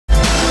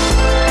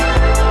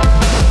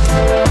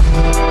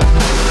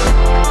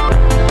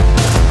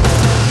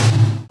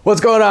What's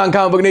going on,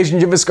 Comic Book Nation?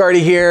 Jim Viscardi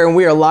here, and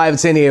we are live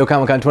at San Diego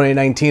Comic-Con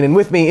 2019. And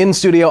with me in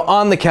studio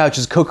on the couch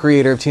is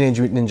co-creator of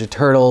Teenage Mutant Ninja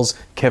Turtles,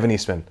 Kevin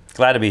Eastman.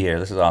 Glad to be here.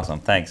 This is awesome.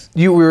 Thanks.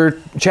 We were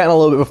chatting a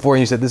little bit before, and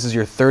you said this is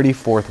your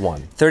 34th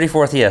one.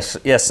 34th, yes.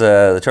 Yes,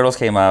 the Turtles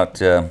came out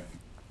May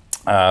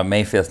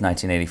 5th,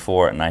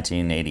 1984, and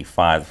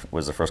 1985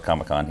 was the first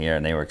Comic-Con here,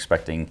 and they were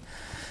expecting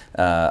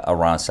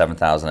around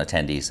 7,000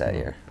 attendees that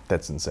year.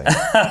 That's insane.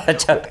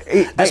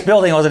 This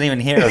building wasn't even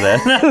here then.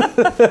 You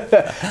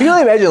can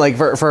only imagine, like,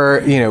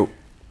 for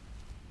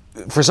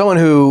someone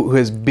who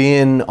has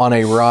been on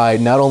a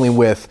ride, not only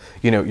with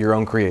your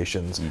own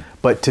creations,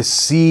 but to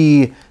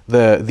see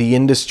the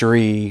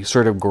industry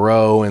sort of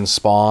grow and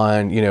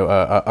spawn,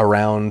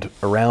 around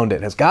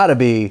it has got to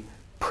be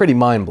pretty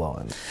mind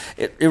blowing.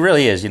 It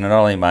really is. Not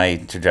only my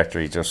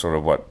trajectory, just sort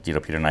of what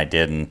Peter and I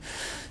did, and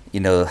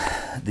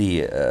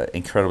the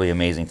incredibly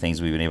amazing things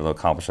we've been able to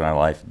accomplish in our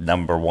life.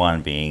 Number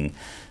one being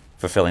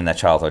fulfilling that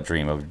childhood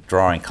dream of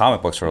drawing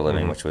comic books for a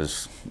living, which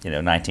was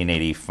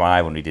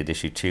 1985 when we did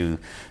issue 2.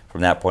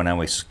 From that point on,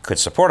 we could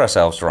support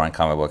ourselves drawing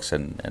comic books,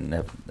 and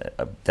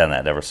have done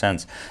that ever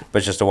since.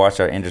 But just to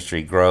watch our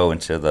industry grow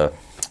into the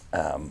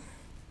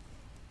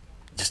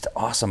just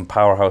awesome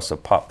powerhouse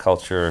of pop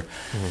culture,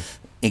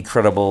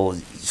 incredible.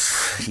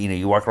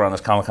 You walk around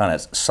this Comic-Con,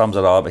 it sums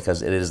it all,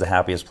 because it is the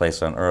happiest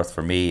place on earth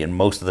for me and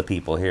most of the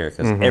people here,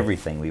 because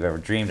everything we've ever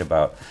dreamed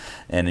about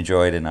and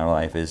enjoyed in our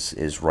life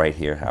is right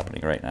here,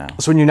 happening right now.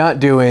 So when you're not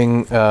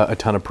doing a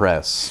ton of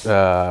press,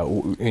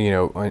 on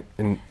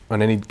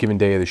any given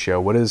day of the show,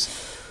 what are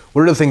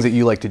the things that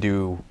you like to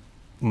do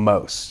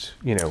most,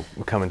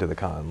 coming to the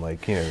con?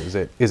 Like, is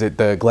it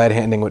the glad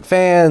handing with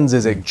fans?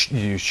 Is it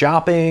you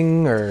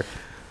shopping, or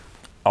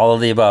all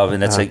of the above?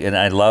 And and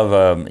I love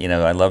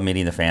I love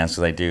meeting the fans,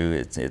 because I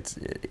do.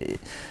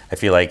 I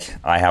feel like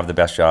I have the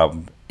best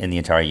job in the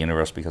entire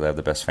universe, because I have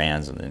the best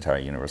fans in the entire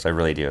universe. I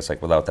really do. It's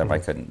like, without them, I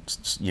couldn't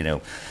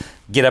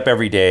get up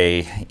every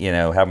day,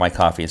 have my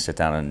coffee and sit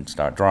down and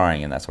start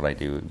drawing, and that's what I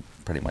do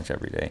pretty much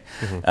every day.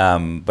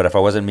 But if I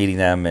wasn't meeting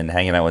them and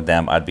hanging out with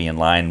them, I'd be in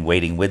line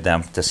waiting with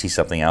them to see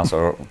something else,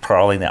 or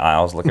prowling the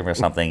aisles looking for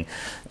something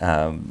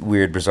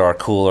weird, bizarre,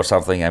 cool, or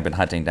something I've been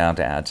hunting down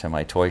to add to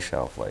my toy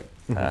shelf. Like,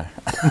 and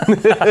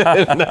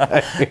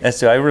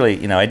so I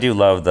really, I do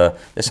love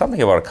there's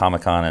something about a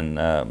Comic-Con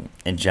and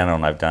in general,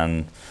 and I've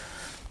done,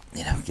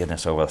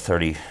 goodness, over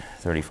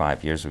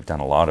 35 years, we've done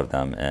a lot of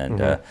them, and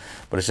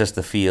but it's just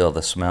the feel,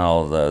 the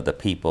smell, the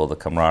people, the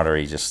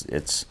camaraderie,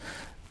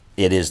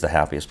 it is the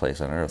happiest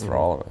place on earth for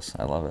all of us.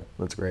 I love it.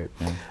 That's great.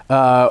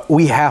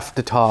 We have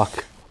to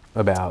talk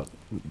about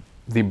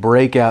the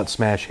breakout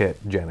smash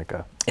hit,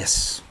 Jennika.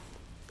 Yes.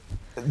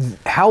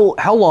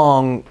 How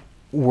long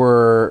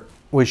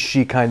was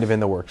she kind of in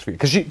the works for you?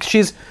 Because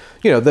she's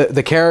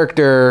the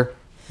character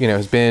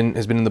has been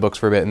in the books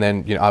for a bit, and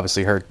then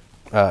obviously her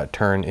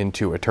turn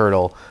into a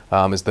turtle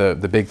is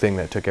the big thing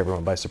that took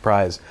everyone by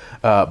surprise.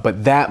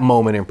 But that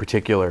moment in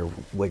particular,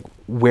 like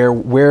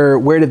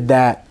where did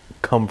that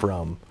come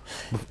from,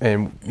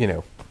 and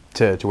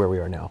to where we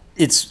are now?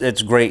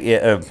 It's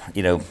great.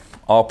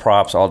 All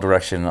props, all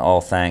direction, all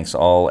thanks,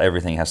 all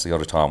everything has to go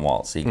to Tom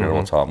Waltz, the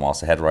incredible Tom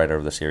Waltz, the head writer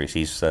of the series.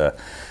 He's not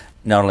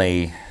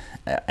only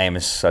I am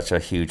such a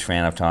huge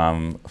fan of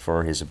Tom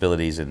for his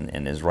abilities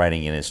and his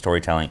writing and his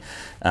storytelling,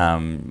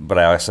 but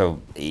I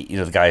also,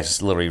 the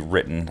guy's literally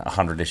written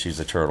 100 issues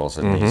of Turtles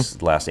in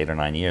these last 8 or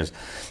 9 years,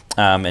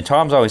 and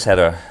Tom's always had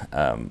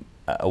a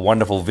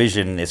wonderful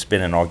vision. It's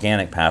been an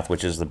organic path,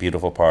 which is the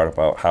beautiful part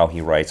about how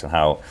he writes and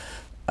how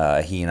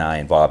he and I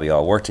and Bobby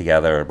all work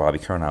together. Bobby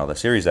Curnow, the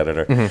series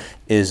editor,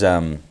 is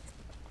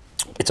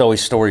it's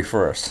always story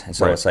first, and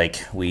so it's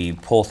like we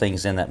pull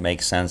things in that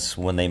make sense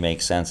when they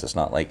make sense. It's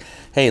not like,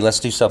 hey, let's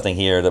do something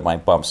here that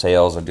might bump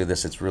sales or do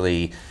this. It's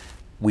really,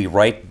 we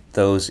write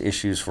those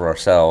issues for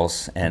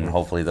ourselves, and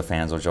hopefully the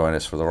fans will join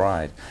us for the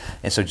ride.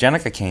 And so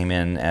Jennika came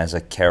in as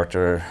a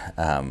character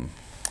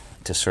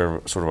to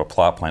serve sort of a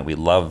plot point. We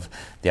love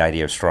the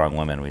idea of strong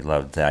women. We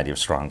love the idea of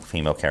strong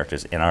female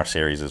characters in our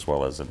series as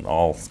well as in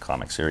all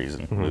comic series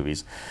and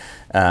movies.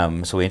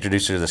 So we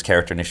introduced her to this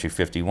character in issue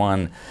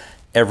 51.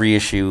 Every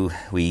issue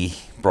we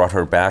brought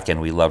her back,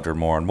 and we loved her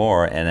more and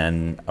more. And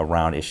then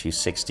around issue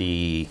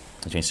 60,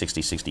 between 60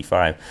 and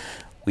 65,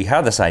 we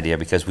had this idea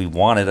because we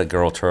wanted a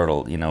girl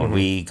turtle. When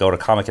we go to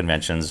comic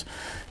conventions,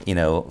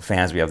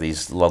 fans, we have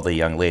these lovely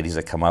young ladies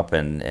that come up,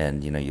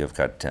 and you've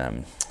got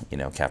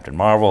Captain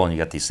Marvel, and you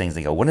got these things.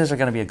 They go, when is there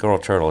going to be a girl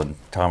turtle? And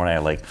Tom and I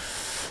are like,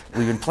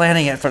 we've been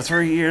planning it for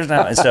 3 years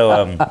now. And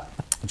so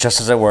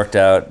just as it worked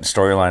out,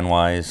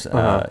 storyline-wise,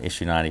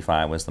 issue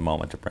 95 was the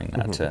moment to bring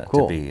that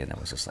to be, and it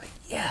was just like,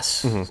 yes.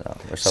 So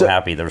we're so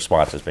happy. The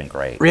response has been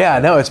great. Yeah,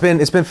 no, it's been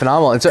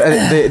phenomenal. And so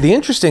the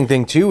interesting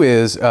thing too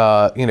is,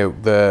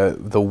 the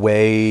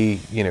way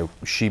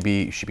she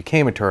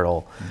became a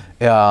turtle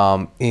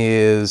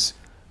is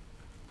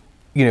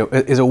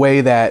a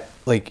way that,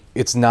 like,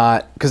 it's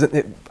not, because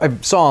I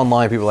saw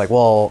online people like,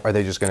 well, are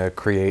they just going to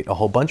create a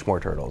whole bunch more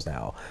turtles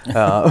now?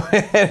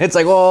 And it's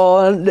like,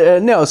 well,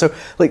 no. So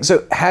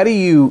how do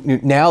you,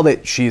 now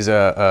that she's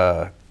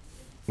a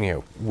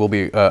will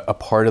be a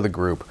part of the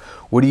group.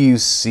 What do you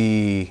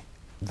see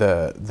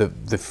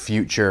the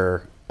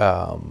future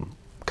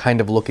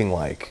kind of looking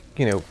like,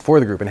 for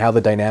the group, and how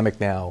the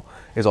dynamic now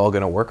is all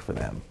going to work for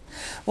them?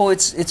 Well,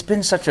 it's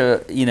been such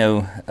a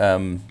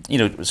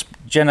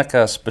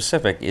Jenica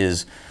specific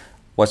is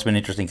what's been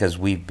interesting, because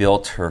we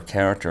built her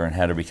character and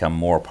had her become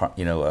more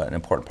an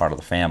important part of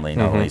the family.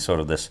 Not only sort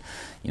of this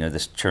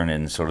this churn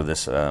in sort of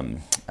this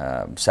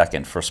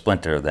second for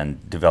Splinter, then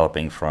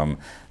developing from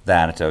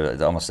that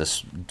into almost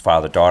this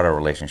father-daughter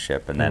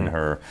relationship, and then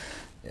her.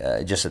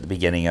 Just at the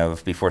beginning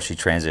of, before she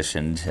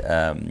transitioned,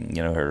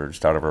 her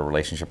start of her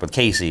relationship with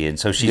Casey, and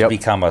so she's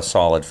become a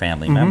solid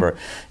family member.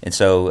 And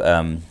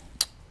so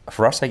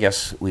for us, I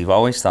guess we've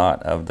always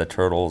thought of the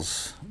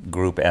Turtles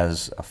group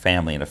as a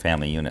family and a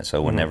family unit.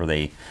 So whenever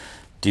they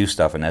do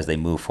stuff and as they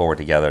move forward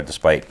together,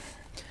 despite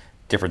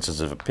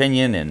differences of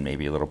opinion and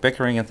maybe a little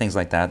bickering and things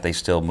like that, they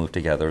still move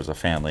together as a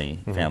family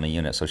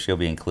unit. So she'll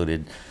be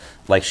included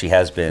like she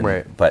has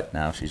been, but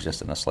now she's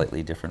just in a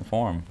slightly different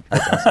form.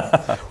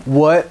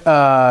 What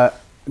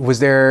was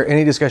there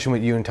any discussion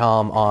with you and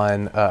Tom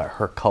on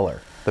her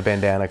color, the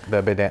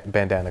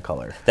bandana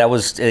color? That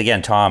was,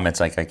 again, Tom. It's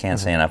like I can't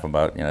say enough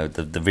about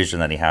the vision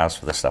that he has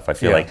for this stuff. I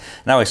feel like,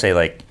 and I always say,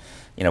 like,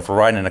 if we're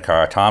riding in a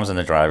car, Tom's in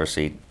the driver's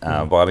seat,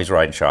 Bobby's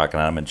riding shotgun,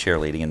 and I'm in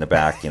cheerleading in the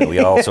back. We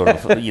all sort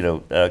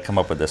of come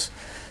up with this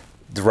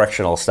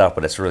directional stuff,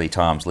 but it's really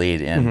Tom's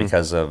lead. And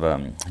because of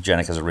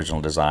Jenica's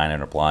original design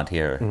and her blonde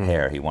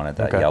hair, he wanted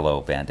that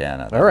yellow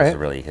bandana. That was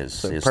really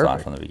his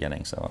thought from the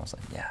beginning. So I was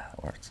like, yeah,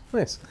 that works.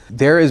 Nice.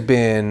 There has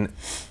been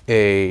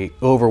a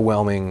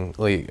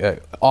overwhelmingly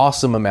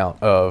awesome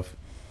amount of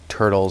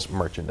Turtles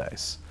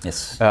merchandise.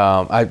 Yes.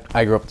 I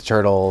grew up with the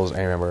Turtles.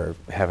 I remember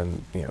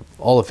having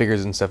all the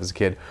figures and stuff as a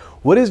kid.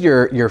 What is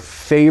your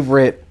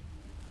favorite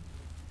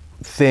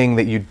thing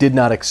that you did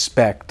not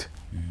expect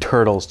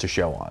Turtles to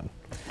show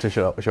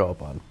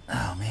up on?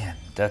 Oh man,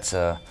 that's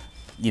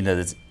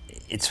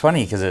it's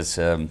funny because it's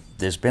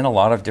there's been a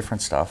lot of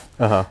different stuff.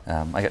 I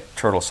got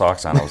turtle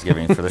socks on I was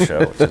giving for the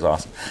show, which is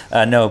awesome.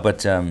 No,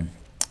 but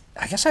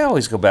I guess I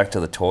always go back to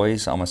the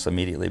toys almost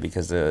immediately,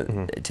 because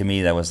to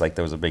me that was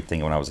a big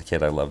thing when I was a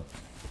kid. I loved,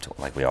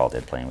 like we all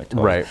did, playing with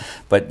toys. Right.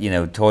 But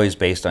toys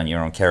based on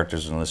your own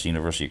characters in this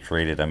universe you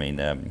created. I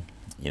mean,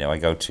 I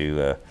go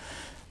to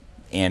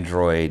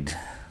Android,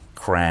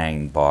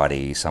 Krang,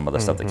 Body, some of the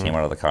stuff that came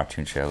out of the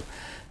cartoon show.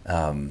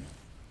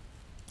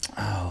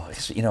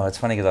 It's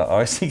funny because I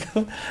always think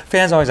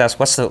fans always ask,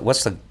 what's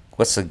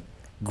the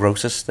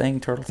grossest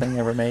turtle thing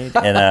ever made?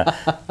 And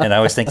I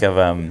always think of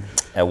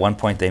at one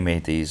point they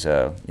made these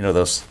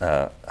those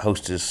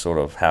Hostess sort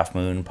of half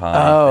moon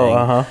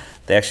pie thing.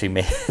 They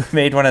actually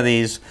made one of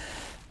these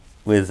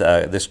with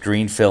this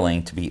green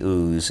filling to be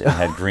ooze, and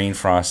had green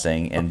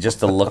frosting, and just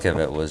the look of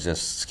it was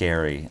just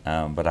scary.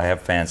 But I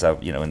have fans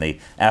out, and they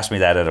ask me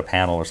that at a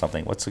panel or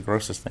something, what's the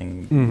grossest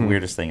thing,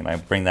 weirdest thing? And I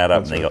bring that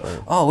up, and they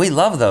go, oh, we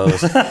love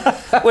those.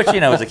 Which,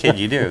 as a kid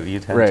you do. You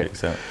tend to.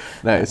 So.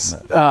 Nice.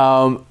 And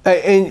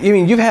I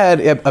mean, you've had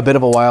a bit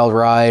of a wild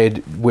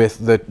ride with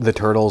the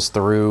Turtles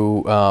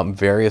through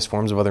various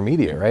forms of other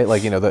media, right?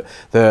 Like,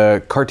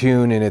 the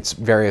cartoon in its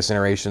various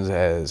iterations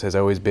has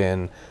always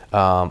been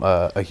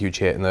a huge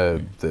hit, and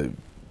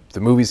the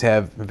movies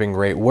have been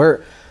great.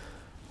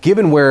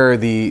 Given where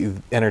the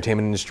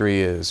entertainment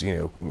industry is,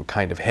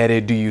 kind of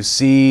headed, do you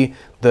see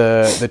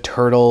the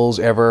Turtles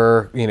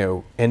ever,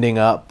 ending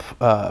up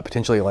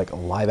potentially like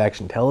live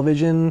action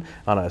television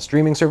on a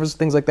streaming service,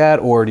 things like that?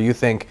 Or do you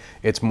think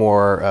it's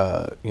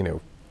more,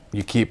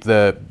 you keep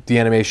the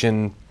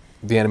animation,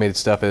 the animated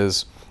stuff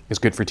is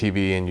good for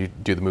TV, and you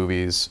do the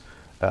movies?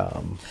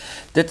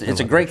 It's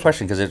a great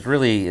question, because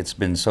it's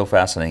been so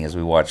fascinating as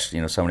we watch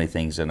so many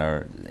things in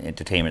our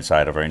entertainment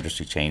side of our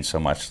industry change so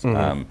much.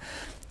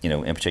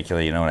 In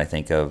particular, when I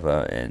think of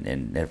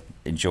and have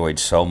enjoyed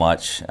so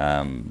much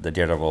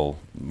the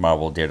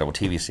Marvel Daredevil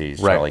TV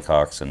series, Charlie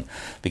Cox, and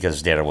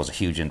because Daredevil was a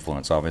huge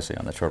influence, obviously,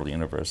 on the Turtle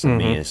universe. And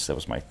me, that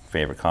was my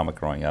favorite comic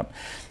growing up.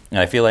 And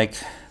I feel like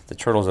the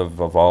Turtles have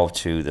evolved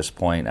to this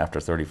point after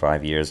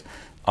 35 years,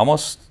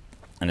 almost.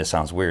 And it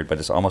sounds weird, but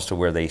it's almost to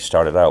where they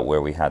started out,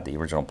 where we had the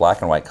original black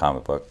and white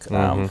comic book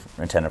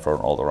intended for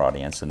an older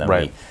audience, and then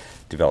we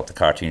developed the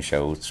cartoon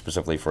show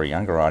specifically for a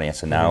younger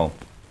audience, and now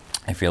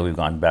I feel we've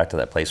gone back to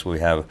that place where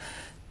we have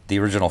the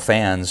original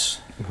fans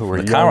who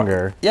were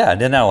younger. Yeah,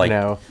 they're now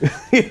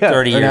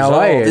 30 years now old.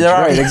 My age,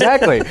 right,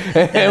 exactly.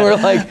 And we're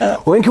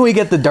like, when can we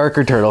get the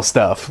darker Turtle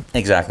stuff?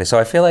 Exactly. So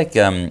I feel like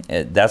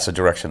that's a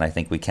direction I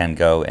think we can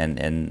go,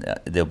 and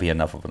there'll be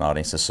enough of an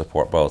audience to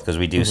support both, because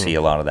we do see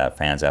a lot of that,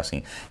 fans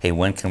asking, hey,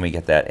 when can we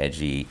get that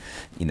edgy,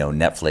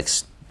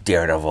 Netflix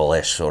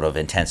Daredevil-ish sort of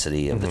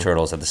intensity of the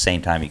Turtles? At the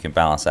same time, you can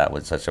balance that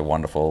with such a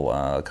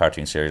wonderful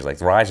cartoon series like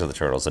The Rise of the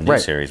Turtles, the new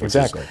series, which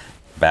is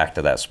back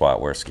to that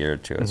spot we're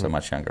scared to. It's a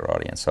much younger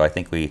audience. So I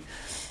think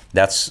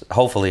that's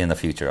hopefully in the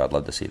future. I'd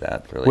love to see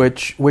that. Really.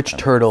 Which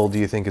turtle do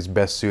you think is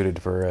best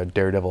suited for a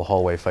Daredevil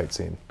hallway fight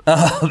scene?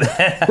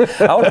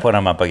 I would put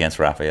him up against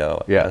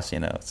Raphael. I guess,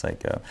 it's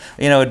like,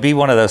 it'd be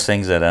one of those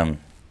things that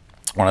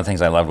one of the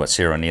things I loved what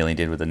Ciro Neely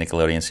did with the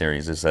Nickelodeon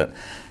series is that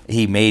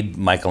he made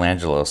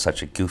Michelangelo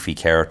such a goofy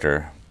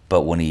character,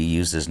 but when he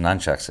used his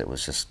nunchucks,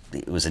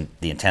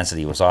 the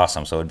intensity was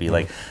awesome. So it'd be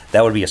like,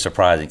 that would be a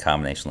surprising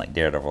combination, like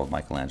Daredevil with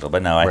Michelangelo.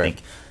 But no, I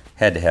think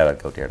head to head,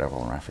 I'd go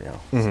Daredevil and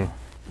Raphael. So.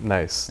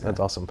 Nice, that's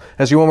awesome.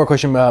 Ask you one more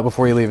question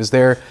before you leave. Is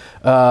there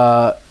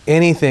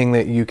anything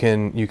that you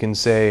can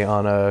say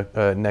on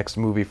a next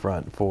movie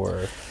front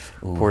for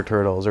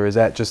Turtles, or is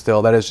that just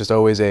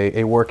always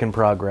a work in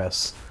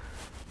progress?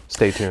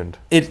 Stay tuned.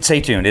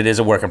 Stay tuned. It is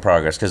a work in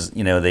progress because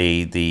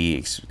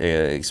the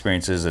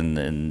experiences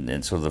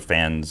and sort of the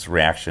fans'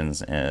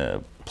 reactions,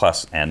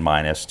 plus and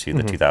minus to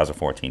the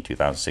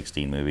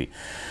 2014-2016 movie.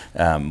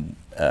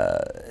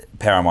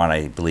 Paramount,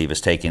 I believe, is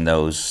taking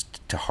those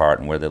to heart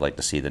and where they'd like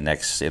to see the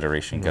next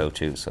iteration go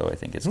to. So I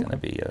think it's going to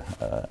be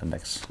a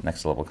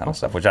next level kind of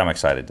stuff, which I'm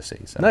excited to see.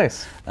 So,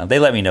 nice. They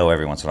let me know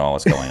every once in a while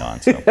what's going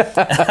on. So.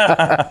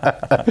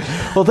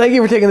 Well, thank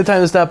you for taking the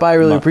time to stop by. I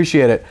really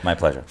appreciate it. My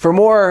pleasure. For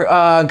more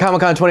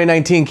Comic-Con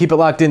 2019, keep it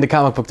locked into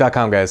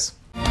Comicbook.com, guys.